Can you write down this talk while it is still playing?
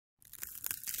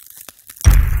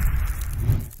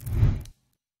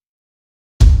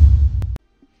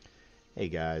Hey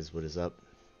guys, what is up?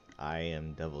 I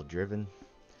am Devil Driven.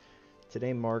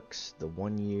 Today marks the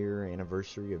 1 year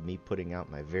anniversary of me putting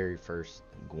out my very first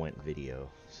Gwent video.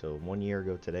 So 1 year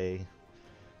ago today,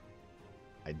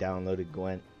 I downloaded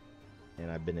Gwent and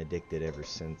I've been addicted ever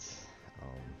since.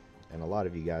 And a lot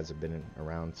of you guys have been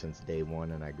around since day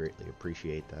one, and I greatly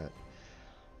appreciate that.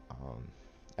 Um,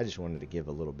 I just wanted to give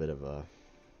a little bit of a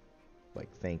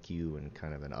thank you and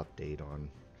kind of an update on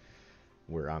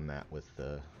where I'm at with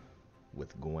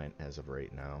Gwent as of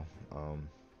right now.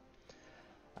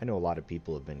 I know a lot of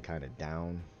people have been kind of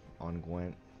down on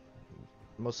Gwent,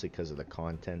 mostly because of the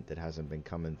content that hasn't been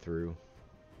coming through.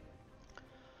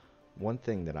 One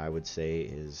thing that I would say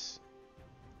is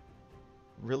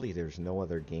really there's no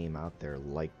other game out there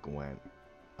like Gwent.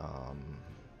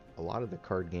 A lot of the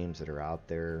card games that are out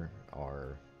there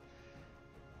are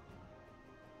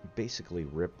basically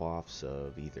rip-offs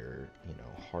of either,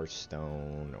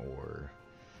 Hearthstone or,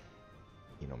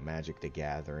 Magic the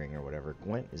Gathering or whatever.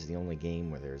 Gwent is the only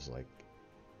game where there's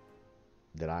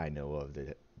that I know of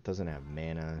that doesn't have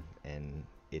mana, and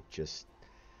it just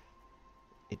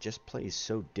plays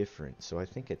so different. So I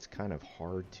think it's kind of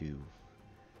hard to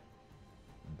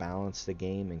balance the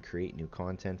game and create new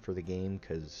content for the game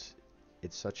because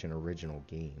it's such an original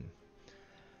game.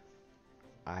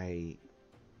 I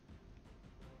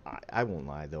won't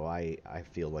lie though, I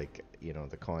feel like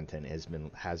the content has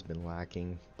been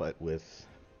lacking, but with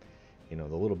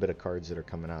the little bit of cards that are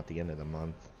coming out at the end of the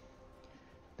month,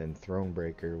 then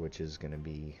Thronebreaker, which is going to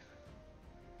be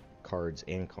cards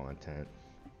and content,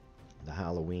 the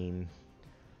Halloween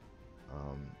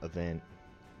event,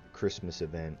 Christmas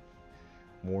event,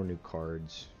 more new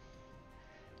cards.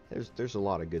 There's a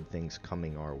lot of good things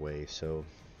coming our way, so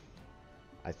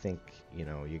I think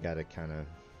you got to kind of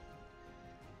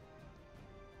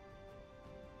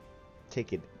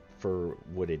take it for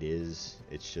what it is.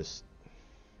 It's just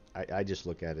I just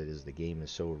look at it as the game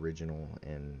is so original,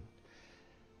 and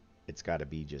it's got to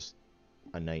be just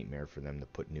a nightmare for them to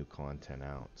put new content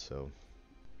out. So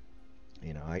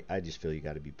I just feel you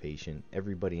got to be patient.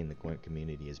 Everybody in the Gwent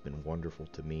community has been wonderful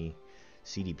to me.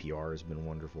 CDPR has been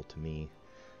wonderful to me.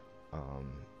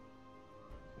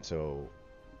 So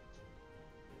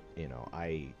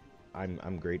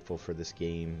I'm grateful for this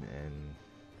game, and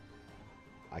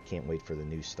I can't wait for the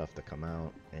new stuff to come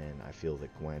out, and I feel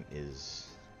that Gwent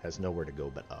has nowhere to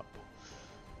go but up.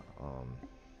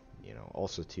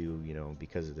 Also too,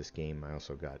 because of this game, I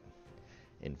also got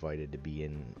invited to be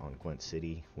in on Gwent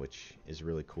City, which is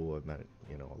really cool. I've met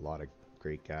a lot of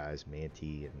great guys,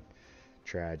 Manti and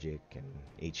Tragic and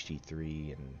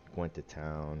HG3 and Gwent to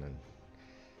Town,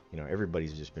 and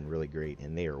everybody's just been really great,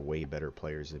 and they are way better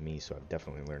players than me, so I've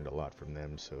definitely learned a lot from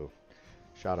them. So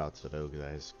shout out to those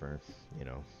guys for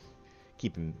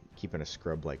keeping a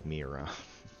scrub like me around.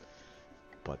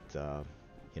 But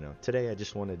today I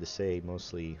just wanted to say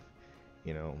mostly,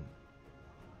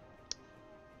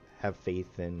 have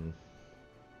faith in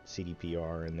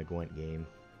CDPR and the Gwent game.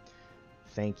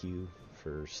 Thank you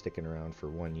for sticking around for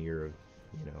 1 year of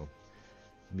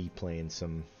me playing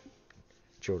some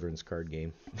children's card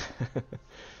game.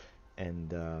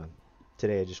 And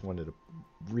today I just wanted to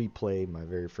replay my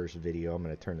very first video. I'm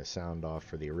going to turn the sound off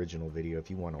for the original video.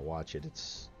 If you want to watch it,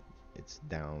 it's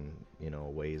down a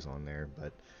ways on there,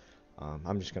 but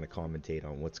I'm just going to commentate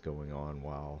on what's going on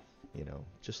while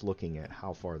just looking at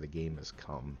how far the game has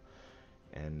come,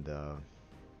 and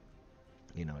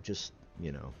just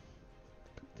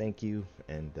thank you,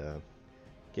 and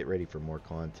get ready for more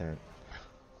content.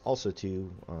 Also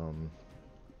too,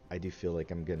 I do feel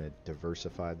like I'm gonna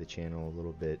diversify the channel a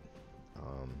little bit.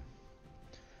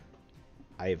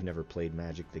 I have never played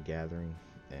Magic the Gathering,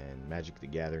 and Magic the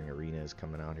Gathering Arena is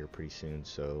coming out here pretty soon,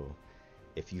 so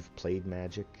if you've played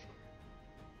Magic,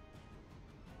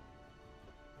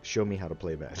 show me how to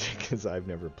play Magic, because I've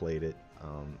never played it.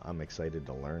 I'm excited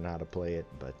to learn how to play it,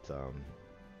 but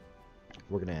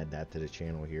we're gonna add that to the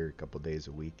channel here a couple days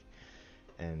a week,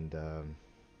 and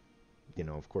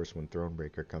of course when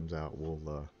Thronebreaker comes out,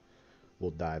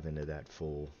 we'll dive into that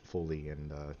fully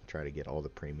and try to get all the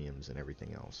premiums and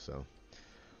everything else. So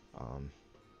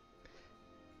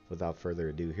without further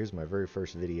ado, here's my very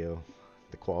first video.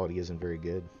 The quality isn't very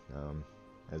good,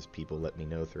 as people let me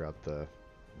know throughout the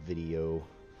video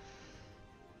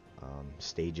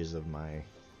stages of my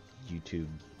YouTube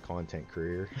content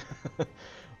career.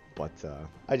 But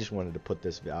I just wanted to put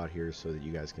this out here so that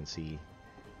you guys can see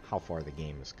how far the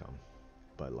game has come.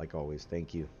 But like always,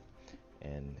 thank you,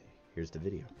 and here's the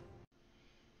video.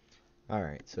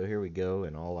 Alright, so here we go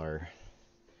in all our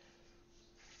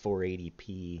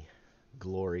 480p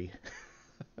glory.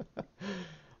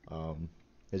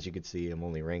 As you can see, I'm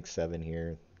only rank 7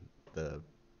 here. The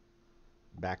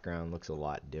background looks a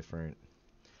lot different.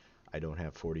 I don't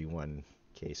have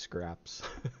 41k scraps.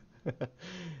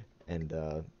 And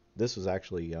this was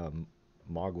actually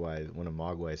Mogwai, one of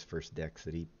Mogwai's first decks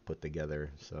that he put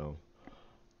together. So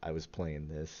I was playing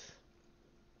this.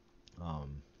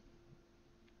 Um,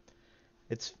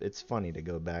 it's funny to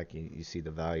go back. You see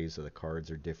the values of the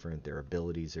cards are different. Their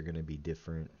abilities are going to be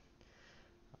different.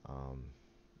 Um,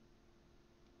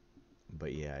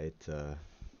 but yeah,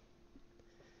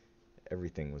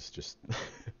 everything was just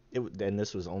and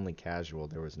this was only casual.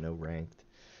 There was no ranked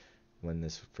when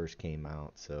this first came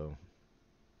out. So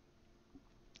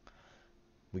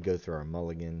we go through our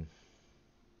mulligan.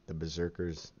 The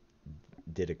berserkers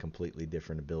did a completely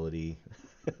different ability.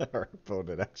 Our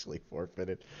opponent actually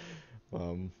forfeited.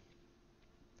 Um,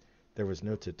 there was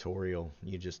no tutorial.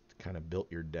 You just kind of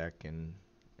built your deck and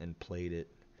played it.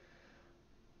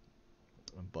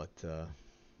 But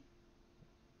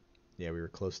yeah, we were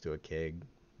close to a keg.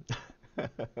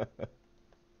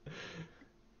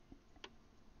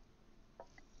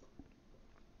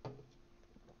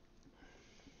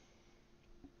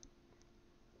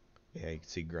 Yeah, you can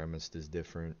see Grimmist is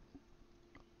different.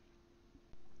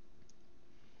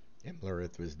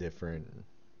 Imlerith was different.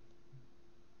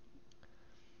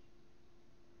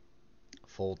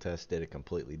 Full Test did a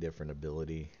completely different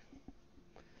ability.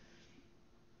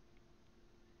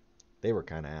 They were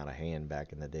kind of out of hand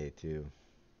back in the day, too.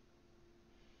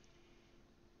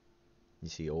 You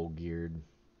see Old Geared.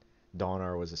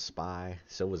 Donar was a spy.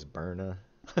 So was Berna.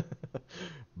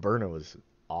 Berna was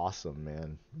awesome,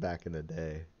 man, back in the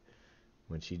day.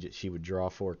 When she would draw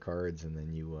 4 cards and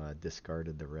then you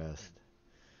discarded the rest.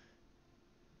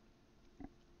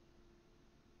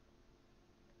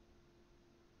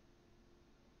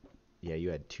 Yeah,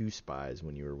 you had 2 spies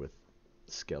when you were with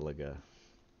Skellige.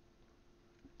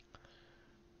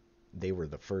 They were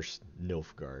the first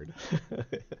Nilfgaard.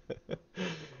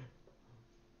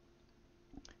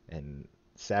 And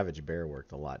Savage Bear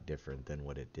worked a lot different than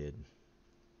what it did.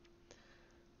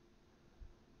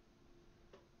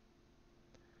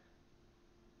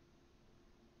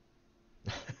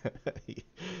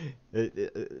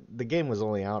 The game was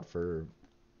only out for,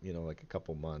 like a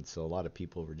couple months, so a lot of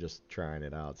people were just trying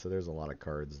it out. So there's a lot of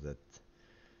cards that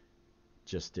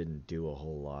just didn't do a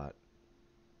whole lot.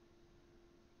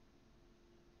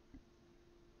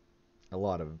 A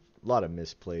lot of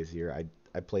misplays here.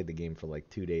 I played the game for like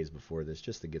 2 days before this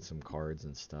just to get some cards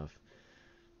and stuff.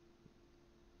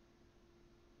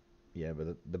 Yeah,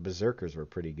 but the Berserkers were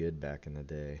pretty good back in the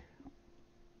day.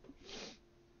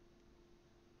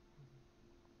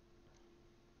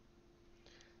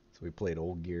 So we played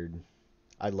Old Geared.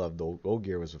 I loved Old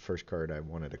Gear was the first card I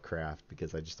wanted to craft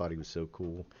because I just thought he was so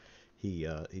cool.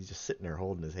 He's just sitting there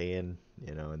holding his hand,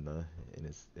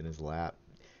 in his lap.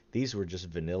 These were just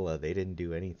vanilla. They didn't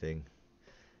do anything.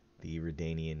 The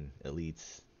Redanian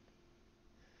elites,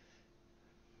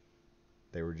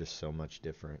 they were just so much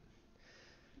different.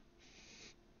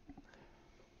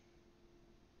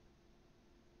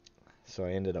 So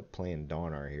I ended up playing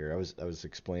Donar here. I was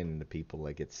explaining to people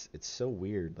like it's so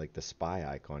weird. Like the spy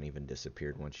icon even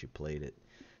disappeared once you played it.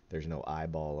 There's no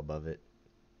eyeball above it.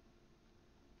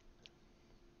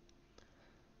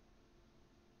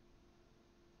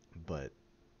 But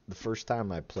the first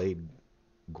time I played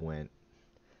Gwent,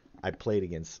 I played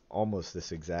against almost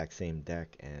this exact same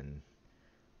deck, and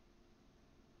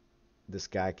this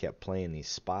guy kept playing these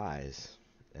spies,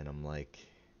 and I'm like,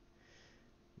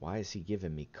 why is he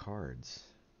giving me cards?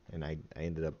 And I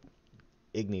ended up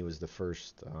Igni was the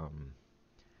first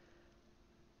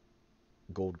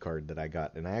gold card that I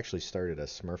got, and I actually started a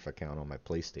Smurf account on my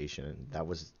PlayStation, and that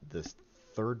was the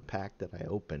third pack that I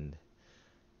opened.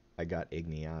 I got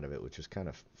Igni out of it, which was kind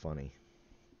of funny.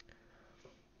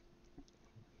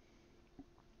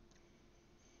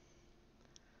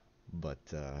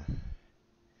 But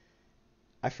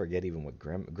I forget even what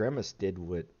Grimace did.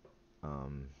 What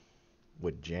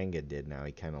Jenga did. Now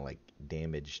he kind of like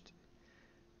damaged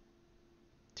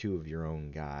 2 of your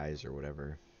own guys or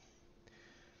whatever.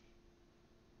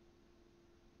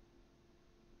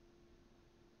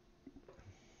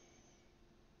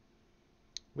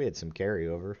 We had some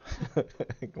carryover.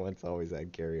 Once always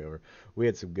had carryover. We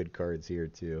had some good cards here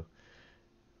too,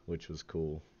 which was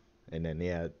cool. And then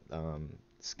yeah,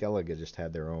 Skellige just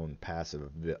had their own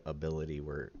passive ability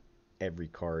where every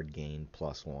card gained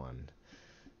 +1.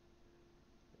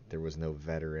 There was no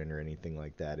veteran or anything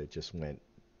like that. It just went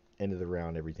end of the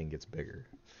round, everything gets bigger.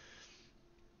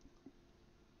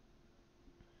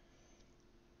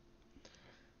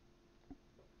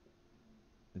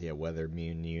 Yeah, weather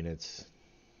immune units.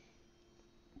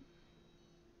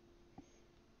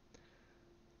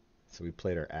 So we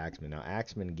played our Axeman. Now,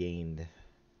 Axeman gained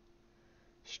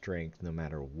strength no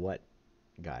matter what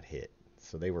got hit.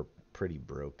 So they were pretty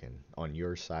broken on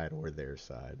your side or their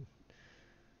side.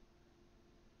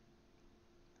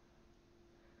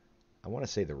 I want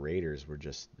to say the Raiders were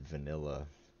just vanilla.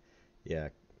 Yeah,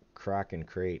 Croc and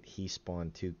Crate, he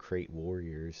spawned 2 Crate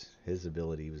Warriors. His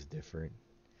ability was different.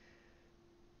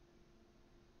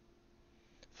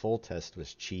 Full Test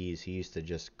was cheese. He used to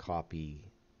just copy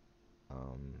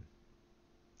um,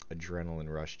 adrenaline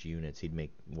rushed units. He'd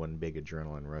make one big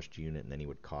adrenaline rushed unit and then he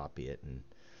would copy it and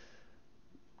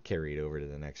carry it over to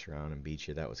the next round and beat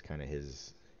you. That was kind of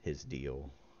his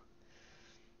deal.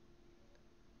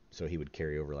 So he would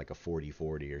carry over like a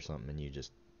 40-40 or something and you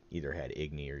just either had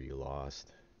Igni or you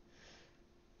lost.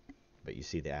 But you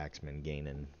see the Axemen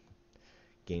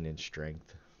gaining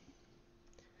strength.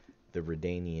 The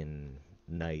Redanian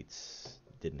Knights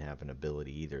didn't have an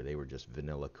ability either. They were just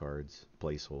vanilla cards,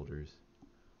 placeholders.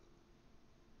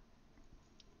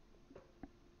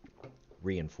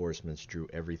 Reinforcements drew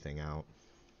everything out.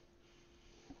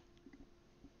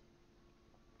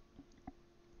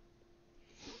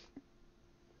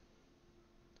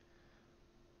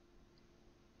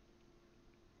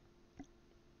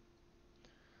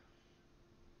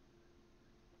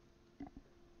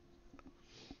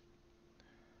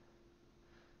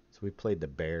 So we played the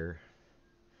Bear.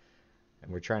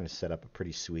 And we're trying to set up a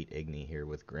pretty sweet Igni here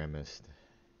with Grimmist.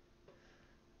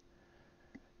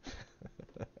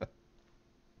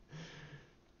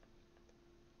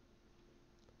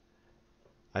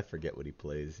 I forget what he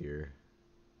plays here.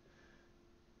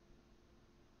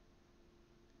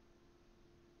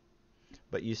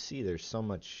 But you see there's so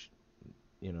much,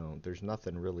 there's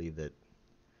nothing really that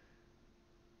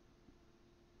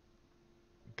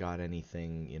got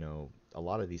anything, a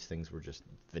lot of these things were just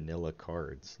vanilla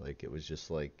cards. Like it was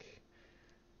just like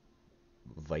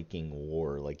Viking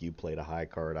War. Like you played a high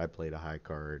card, I played a high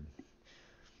card.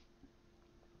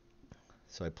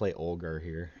 So I play Olgar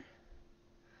here.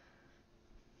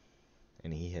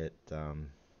 And he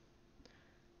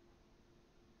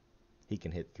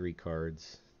can hit 3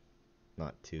 cards,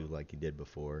 not 2 like he did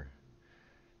before.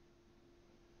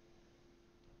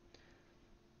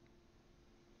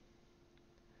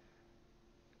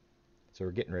 So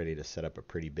we're getting ready to set up a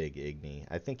pretty big Igni.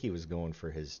 I think he was going for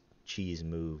his cheese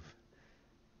move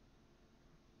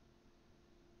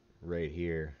right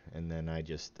here. And then I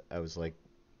was like,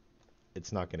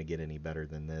 it's not going to get any better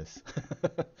than this.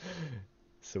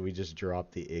 So we just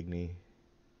dropped the Igni.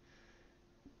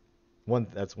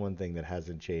 That's one thing that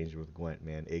hasn't changed with Gwent,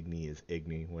 man. Igni is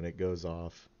Igni. When it goes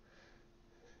off,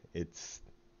 it's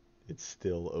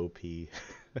still OP.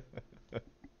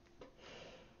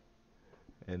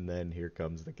 And then here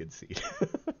comes the conceit.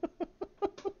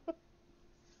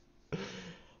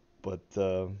 But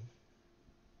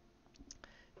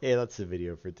yeah, that's the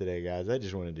video for today, guys. I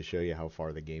just wanted to show you how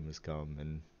far the game has come,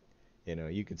 and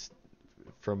you could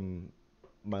from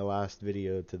my last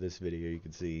video to this video, you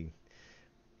can see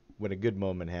when a good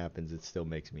moment happens, it still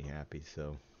makes me happy.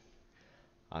 So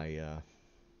I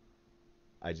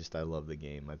love the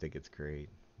game. I think it's great.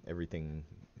 Everything,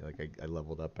 like I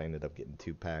leveled up. I ended up getting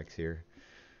 2 packs here.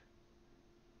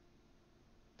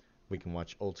 We can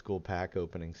watch old school pack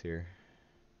openings here.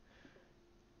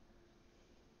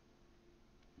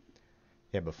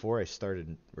 Yeah, before I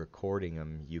started recording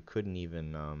them, you couldn't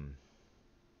even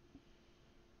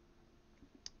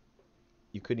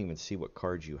see what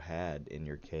cards you had in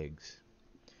your kegs.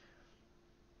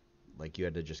 Like you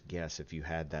had to just guess if you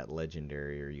had that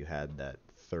legendary or you had that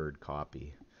 3rd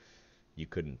copy. You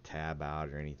couldn't tab out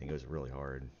or anything. It was really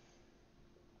hard.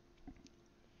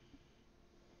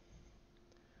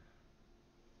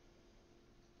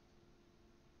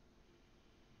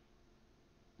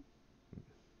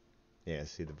 Yeah,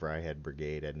 see the Vryhead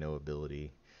Brigade had no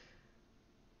ability.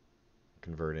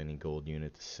 Convert any gold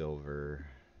unit to silver.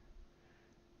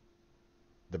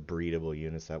 The breedable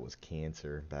units, that was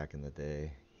Cancer back in the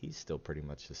day. He's still pretty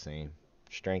much the same.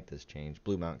 Strength has changed.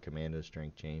 Blue Mountain Commando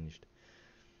strength changed.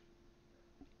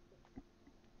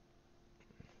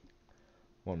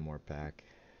 One more pack.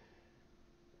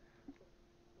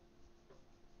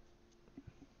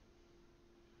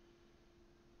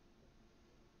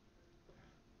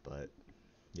 But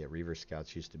yeah, Reaver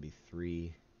Scouts used to be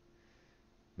 3.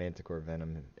 Manticore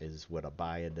Venom is what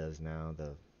Abaya does now.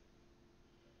 The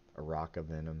Araka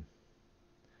Venom.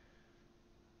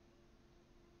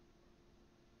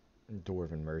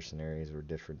 Dwarven Mercenaries were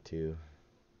different too.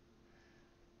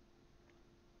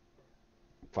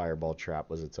 Fireball Trap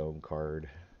was its own card.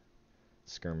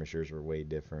 Skirmishers were way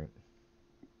different.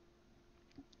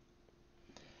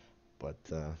 But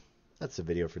that's the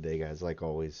video for today, guys. Like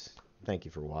always, thank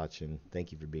you for watching.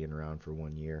 Thank you for being around for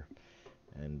 1 year.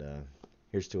 And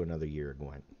here's to another year of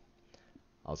Gwent.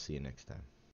 I'll see you next time.